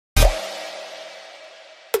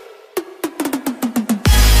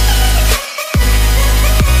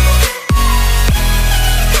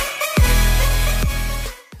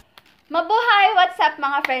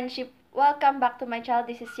mga friendship? Welcome back to my channel.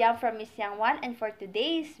 This is Yang from MissYangOne, and for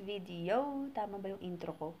today's video, tama ba yung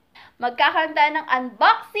intro ko? Magkakaroon tayo ng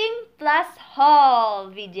unboxing plus haul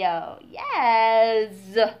video.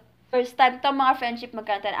 Yes! First time to mga friendship,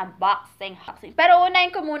 magkakaroon tayo ng unboxing. Pero unahin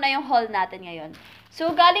ko muna yung haul natin ngayon. So,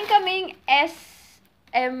 galing kaming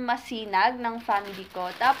SM Masinag ng family ko.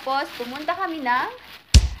 Tapos, pumunta kami ng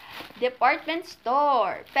department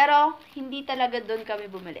store. Pero, hindi talaga doon kami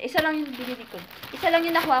bumili. Isa lang yung binili ko. Isa lang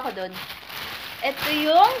yung nakuha ko doon.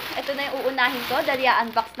 Ito na yung uunahin ko. Dahil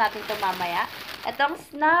i-unbox natin ito mamaya. Itong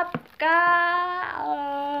Snapcam.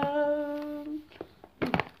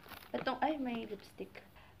 Ay, may lipstick.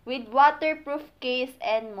 With waterproof case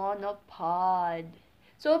and monopod.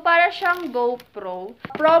 So, para siyang GoPro.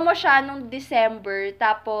 Promo siya nung December.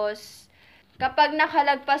 Tapos, kapag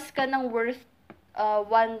nakalagpas ka ng worth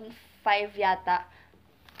 1.5 yata.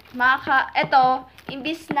 Ito,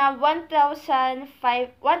 imbis na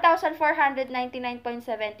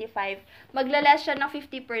 1,499.75, maglalas siya ng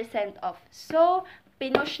 50% off. So,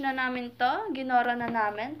 pinush na namin to, ginora na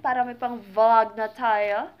namin, para may pang vlog na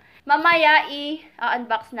tayo. Mamaya,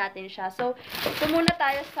 i-unbox natin siya. So, ito muna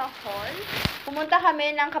tayo sa haul. Pumunta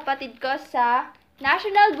kami ng kapatid ko sa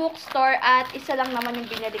National Bookstore at isa lang naman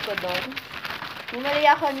yung binili ko doon. Bumili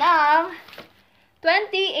ako ng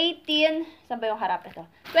 2018, saan ba yung harap ito?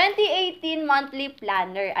 2018 monthly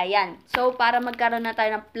planner. Ayan. So, para magkaroon na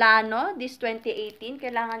tayo ng plano, this 2018,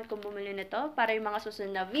 kailangan kong bumili nito para yung mga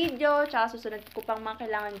susunod na video, tsaka susunod ko pang mga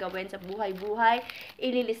kailangan gawin sa buhay-buhay,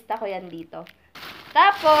 ililista ko yan dito.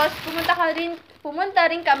 Tapos, pumunta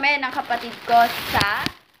rin kami ng kapatid ko sa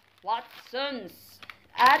Watson's.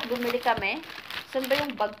 At bumili kami. Saan ba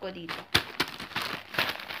yung bag ko dito?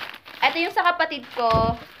 Ito yung sa kapatid ko.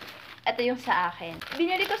 Ito yung sa akin.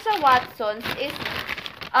 Binili ko sa Watson's is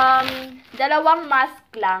dalawang mask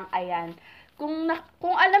lang. Ayan. Kung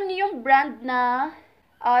alam niyo yung brand na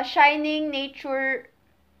Shining Nature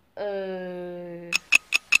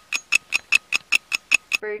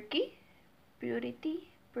Purity?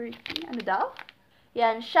 Ano daw?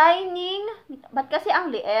 Yan. Shining. Ba't kasi ang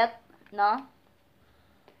liit? No?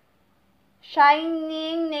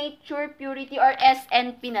 Shining Nature Purity or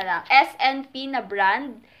SNP na lang. SNP na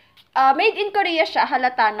brand. Made in Korea siya,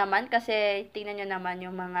 halata naman kasi tingnan nyo naman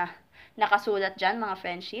yung mga nakasulat dyan, mga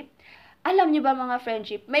friendship. Alam nyo ba mga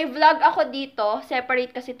friendship, may vlog ako dito,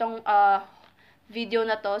 separate kasi tong video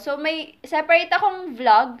na to. So may separate akong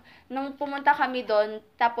vlog nung pumunta kami doon,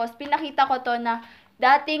 tapos pinakita ko to na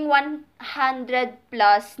dating 100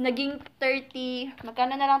 plus, naging 30,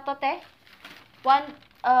 magkano na lang to te?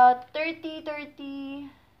 30...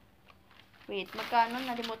 Wait, magkano?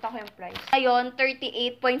 Nalimutan ko yung price. Ngayon,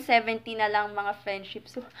 38.70 na lang mga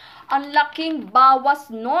friendship. So, ang laking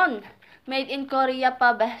bawas nun. Made in Korea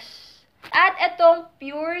pa, best. At itong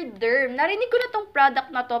Pure Derm. Narinig ko na tong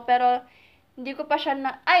product na to, pero hindi ko pa siya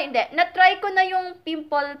hindi. Na-try ko na yung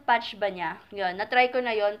pimple patch ba niya. Yun, na-try ko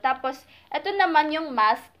na yon. Tapos, ito naman yung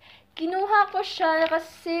mask. Kinuha ko siya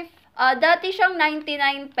kasi dati siyang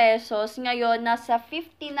 99 pesos. Ngayon, nasa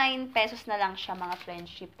 59 pesos na lang siya, mga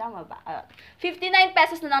friendship. Tama ba? 59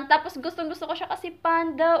 pesos na lang. Tapos, gustong-gusto ko siya kasi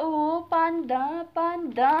panda. Oh, panda.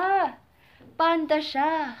 Panda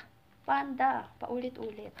siya. Panda.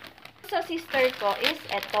 Paulit-ulit. Sa sister ko is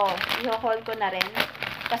eto. I-haul ko na rin.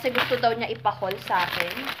 Kasi gusto daw niya ipa-haul sa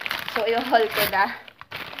akin. So, i-haul ko na.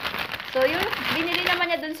 So, yung binili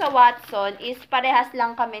naman niya dun sa Watson is parehas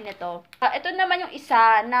lang kami nito. Ito naman yung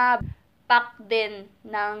isa na pack din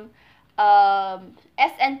ng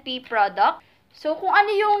SNP product. So, kung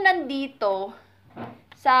ano yung nandito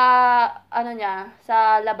sa,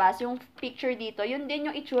 sa labas, yung picture dito, yun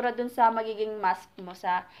din yung itsura dun sa magiging mask mo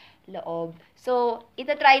sa loob. So,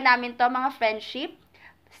 itatry namin to mga friendship.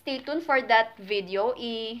 Stay tuned for that video.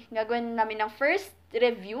 Gagawin namin ng first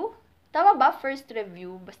review. Tama ba? First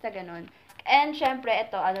review. Basta ganun. And, syempre,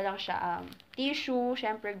 ito, lang siya, tissue,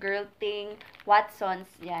 syempre, girl thing,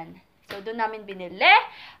 Watson's, yan. So, doon namin binili.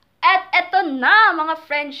 At ito na, mga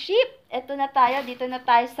friendship. Ito na tayo. Dito na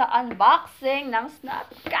tayo sa unboxing ng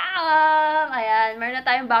Snapcam. Ayan, meron na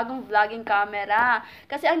tayong bagong vlogging camera.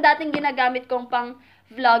 Kasi ang dating ginagamit kong pang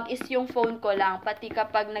vlog is yung phone ko lang. Pati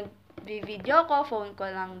kapag nag-video ko, phone ko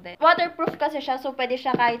lang din. Waterproof kasi siya, so pwede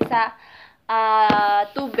siya kahit sa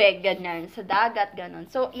tubig, ganyan, sa dagat, ganon.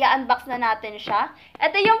 So, i-unbox na natin siya.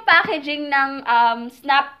 Ito yung packaging ng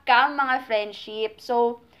Snapcam, mga friendship.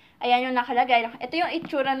 So, ayan yung nakalagay. Ito yung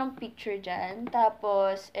itsura ng picture dyan.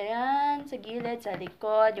 Tapos, ayan, sa gilid, sa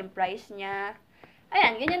likod, yung price niya.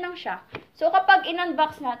 Ayan, ganyan lang siya. So, kapag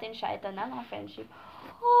in-unbox natin siya, ito na, mga friendship.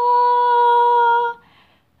 Oh!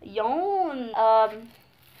 Yun!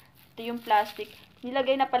 Ito yung plastic.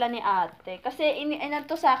 Nilagay na pala ni ate. Kasi,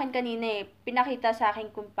 inanto sa akin kanina eh. Pinakita sa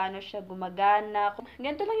akin kung paano siya gumagana.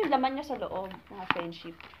 Ganito lang yung laman niya sa loob, mga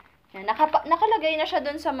friendship. Yan, nakalagay na siya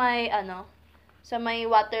dun sa may, sa may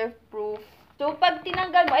waterproof. So, pag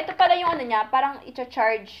tinanggal mo, ito pala yung niya, parang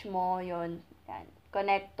i-charge mo yon. Yan,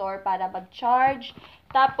 connector para mag-charge.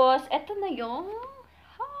 Tapos, ito na yung,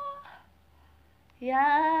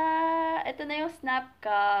 ito na yung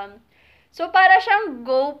Snapcam. So, para siyang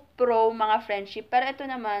GoPro, mga friendship. Pero ito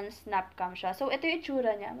naman, Snapcam siya. So, ito yung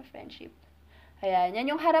itsura niya, mga friendship. Ayan,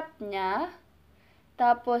 yan yung harap niya.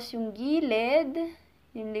 Tapos, yung gilid,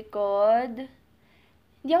 yung likod.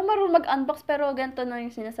 Hindi ako marunong mag-unbox, pero ganito na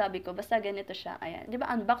yung sinasabi ko. Basta ganito siya. Ayan. Di ba,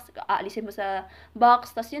 unbox, aalisin mo sa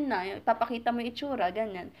box, tapos yun na. Ipapakita mo yung itsura,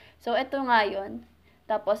 ganyan. So, ito nga yun.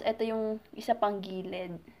 Tapos, ito yung isa pang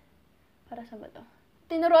gilid. Para sa ba to?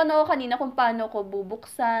 Tinuruan ako kanina kung paano ko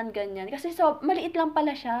bubuksan, ganyan. Kasi maliit lang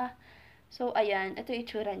pala siya. So, ayan. Ito yung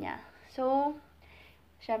itsura niya. So,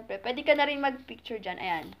 syempre, pwede ka na rin mag-picture dyan.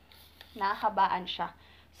 Ayan. Nakahabaan siya.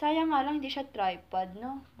 Sayang nga lang, hindi siya tripod,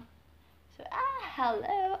 no? So,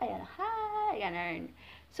 hello. Ayan, hi. Ganun.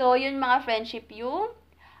 So, yun mga friendship, yung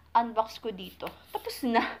unbox ko dito. Tapos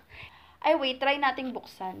na. Ay, wait. Try nating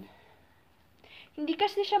buksan. Hindi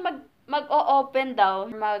kasi siya mag-o-open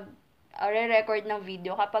daw. Re-record ng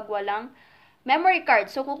video kapag walang memory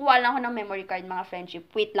card. So, kukuha lang ako ng memory card, mga friendship.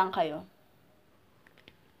 Wait lang kayo.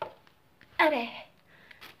 Are.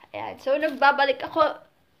 Ayan. So, nagbabalik ako.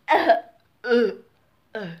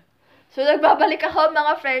 So, nagbabalik ako,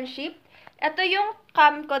 mga friendship. Ito yung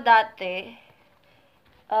cam ko dati.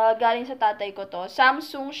 Galing sa tatay ko to.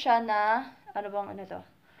 Samsung siya na, ano to?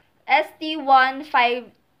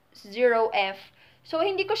 ST150F. So,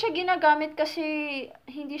 hindi ko siya ginagamit kasi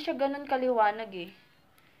hindi siya ganun kaliwanag eh.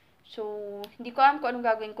 So, hindi ko alam kung anong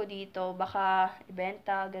gagawin ko dito. Baka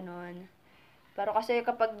ibenta, ganun. Pero kasi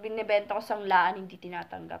kapag binibenta ko sanglaan, hindi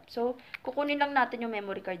tinatanggap. So, kukunin lang natin yung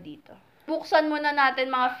memory card dito. Buksan muna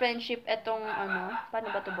natin, mga friendship, etong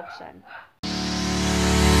paano ba ito buksan?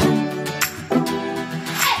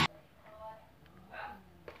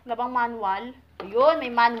 Wala bang manual? Ayun,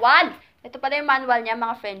 may manual! Ito pala yung manual niya,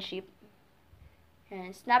 mga friendship.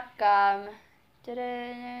 Yan, Snapcam.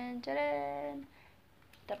 Tadaan, tadaan.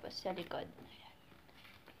 Tapos sa likod.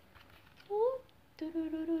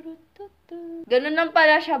 Ganun lang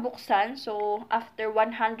pala siya buksan. So, after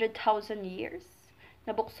 100,000 years,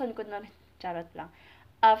 nabuksan ko na rin. Charot lang.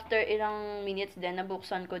 After ilang minutes din,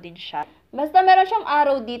 nabuksan ko din siya. Basta meron siyang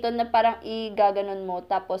arrow dito na parang igaganon mo.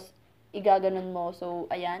 Tapos, igaganon mo. So,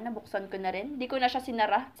 ayan, nabuksan ko na rin. Hindi ko na siya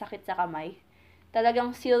sinara. Sakit sa kamay.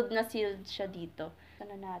 Talagang sealed na sealed siya dito.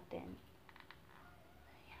 Ano natin?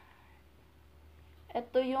 Ayan.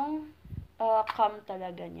 Ito yung cam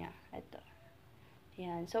talaga niya. Ito.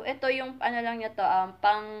 Ayan. So, ito yung, lang niya to,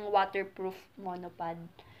 pang waterproof monopod.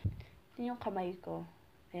 Ito yung kamay ko.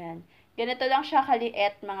 Ayan. Ganito lang siya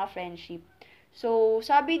kaliit, mga friendship. So,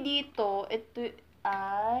 sabi dito, ito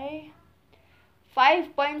ay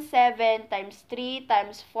 5.7 times 3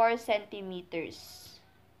 times 4 centimeters.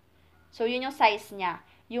 So, yun yung size niya.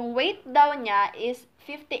 Yung weight daw niya is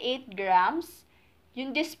 58 grams.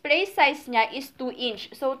 Yung display size niya is 2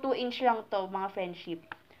 inch. So, 2 inch lang to, mga friendship.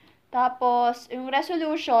 Tapos, yung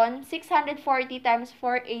resolution, 640 times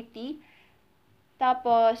 480.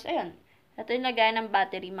 Tapos, ayun. Ito yung lagay ng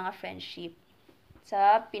battery, mga friendship.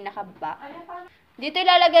 Sa pinaka-back. Dito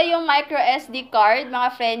ilalagay yung micro SD card,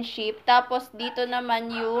 mga friendship. Tapos, dito naman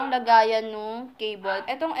yung lagayan ng cable.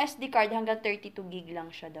 Itong SD card, hanggang 32 gig lang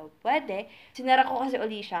siya daw. Pwede. Sinara ko kasi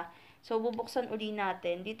uli siya. So, bubuksan uli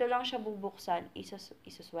natin. Dito lang siya bubuksan.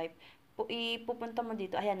 Isuswipe. Ipupunta mo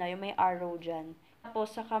dito. Ayan na, yung may arrow dyan.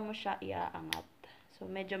 Tapos, saka mo siya iaangat. So,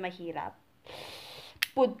 medyo mahirap.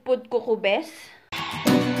 Pud-pud kukubes.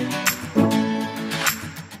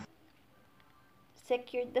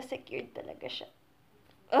 Secured na secured talaga siya.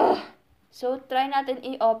 Ugh! So, try natin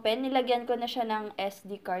i-open. Nilagyan ko na siya ng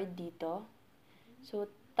SD card dito. So,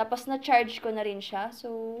 tapos na-charge ko na rin siya.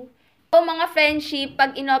 So, mga friendship,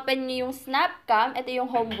 pag in-open nyo yung Snapcam, ito yung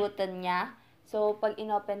home button niya. So, pag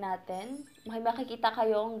in-open natin, makikita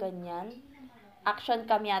kayong ganyan. Action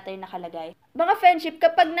cam yata yung nakalagay. Mga friendship,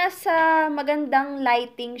 kapag nasa magandang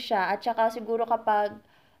lighting siya, at saka siguro kapag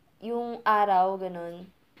yung araw, ganun,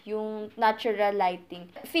 yung natural lighting,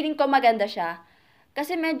 feeling ko maganda siya.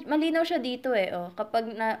 Kasi malinaw siya dito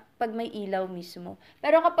pag may ilaw mismo.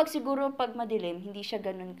 Pero kapag siguro pag madilim, hindi siya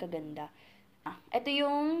ganun kaganda. Ito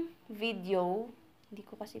yung video. Hindi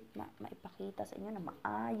ko kasi maipakita sa inyo na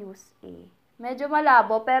maayos eh. Medyo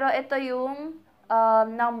malabo, pero ito yung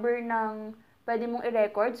number ng pwede mong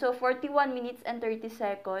i-record. So, 41 minutes and 30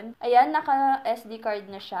 seconds. Ayan, naka-SD card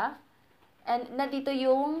na siya. And nandito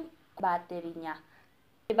yung battery niya.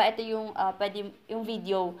 Diba, ito yung, pwede, yung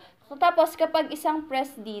video. So, tapos, kapag isang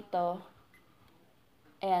press dito,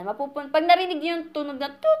 ayan, pag narinig niyo yung tunog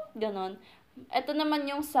na toot, ganon. Ito naman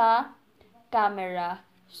yung sa camera.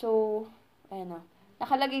 So, ayan o.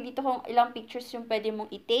 Nakalagay dito kung ilang pictures yung pwede mong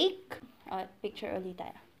i-take. Picture ulit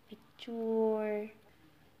tayo. Picture.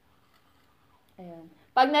 Ayan.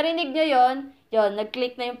 Pag narinig nyo yon,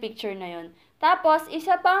 nag-click na yung picture na yon. Tapos,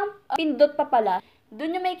 isa pang pindot pa pala.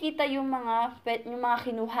 Doon nyo makikita yung mga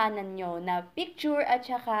kinuhanan nyo na picture at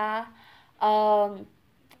saka,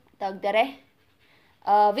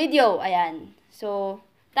 video. Ayan. So,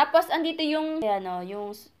 tapos, andito yung, ayan o,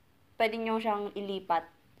 yung, pwede nyo siyang ilipat.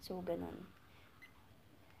 So, ganun.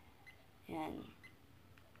 Ayan.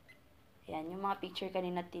 Yan, yung mga picture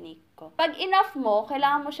kanina tinake ko. Pag enough mo,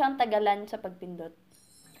 kailangan mo siyang tagalan sa pagpindot.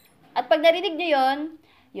 At pag narinig nyo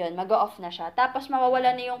yun, mag-off na siya. Tapos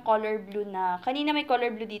mawawala na yung color blue na, kanina may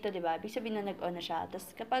color blue dito, diba? Ibig sabihin na nag-on na siya. Tapos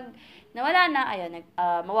kapag nawala na, ayun,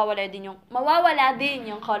 mawawala din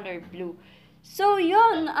yung color blue. So,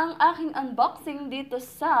 yun ang aking unboxing dito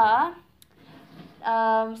sa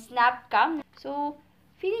Snapcam. So,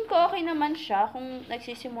 feeling ko okay naman siya kung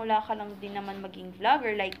nagsisimula ka lang din naman maging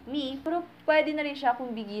vlogger like me. Pero pwede na rin siya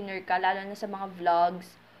kung beginner ka, lalo na sa mga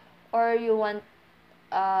vlogs. Or you want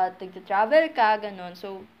travel ka, ganun.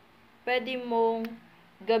 So, pwede mong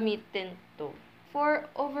gamitin to. For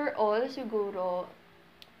overall, siguro,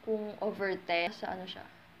 kung over 10, sa ano siya?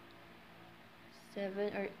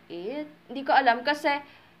 7 or 8? Hindi ko alam kasi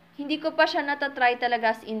hindi ko pa siya natatry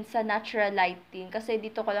talaga as in sa natural lighting. Kasi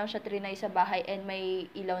dito ko lang siya trinay sa bahay and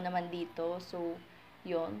may ilaw naman dito. So,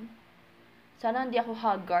 yun. Sana hindi ako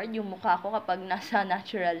haggard yung mukha ko kapag nasa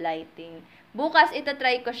natural lighting. Bukas,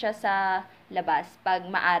 itatry ko siya sa labas pag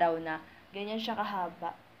maaraw na. Ganyan siya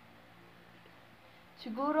kahaba.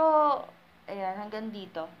 Siguro, ayan, hanggang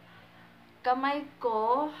dito. Kamay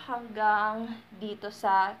ko hanggang dito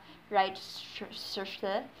sa right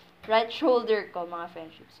shoulder ko, mga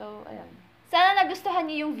friendship. So, ayan. Sana nagustuhan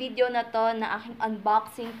niyo yung video na to na aking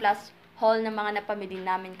unboxing plus haul ng mga napamili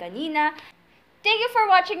namin kanina. Thank you for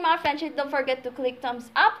watching, mga friendship. Don't forget to click thumbs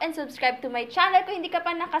up and subscribe to my channel kung hindi ka pa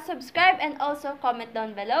nakasubscribe, and also comment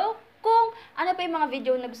down below kung ano pa yung mga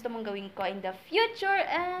video na gusto mong gawin ko in the future.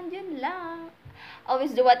 And yun lang.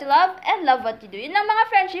 Always do what you love and love what you do. Yun lang, mga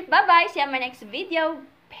friendship. Bye-bye. See you on my next video.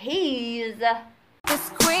 Peace!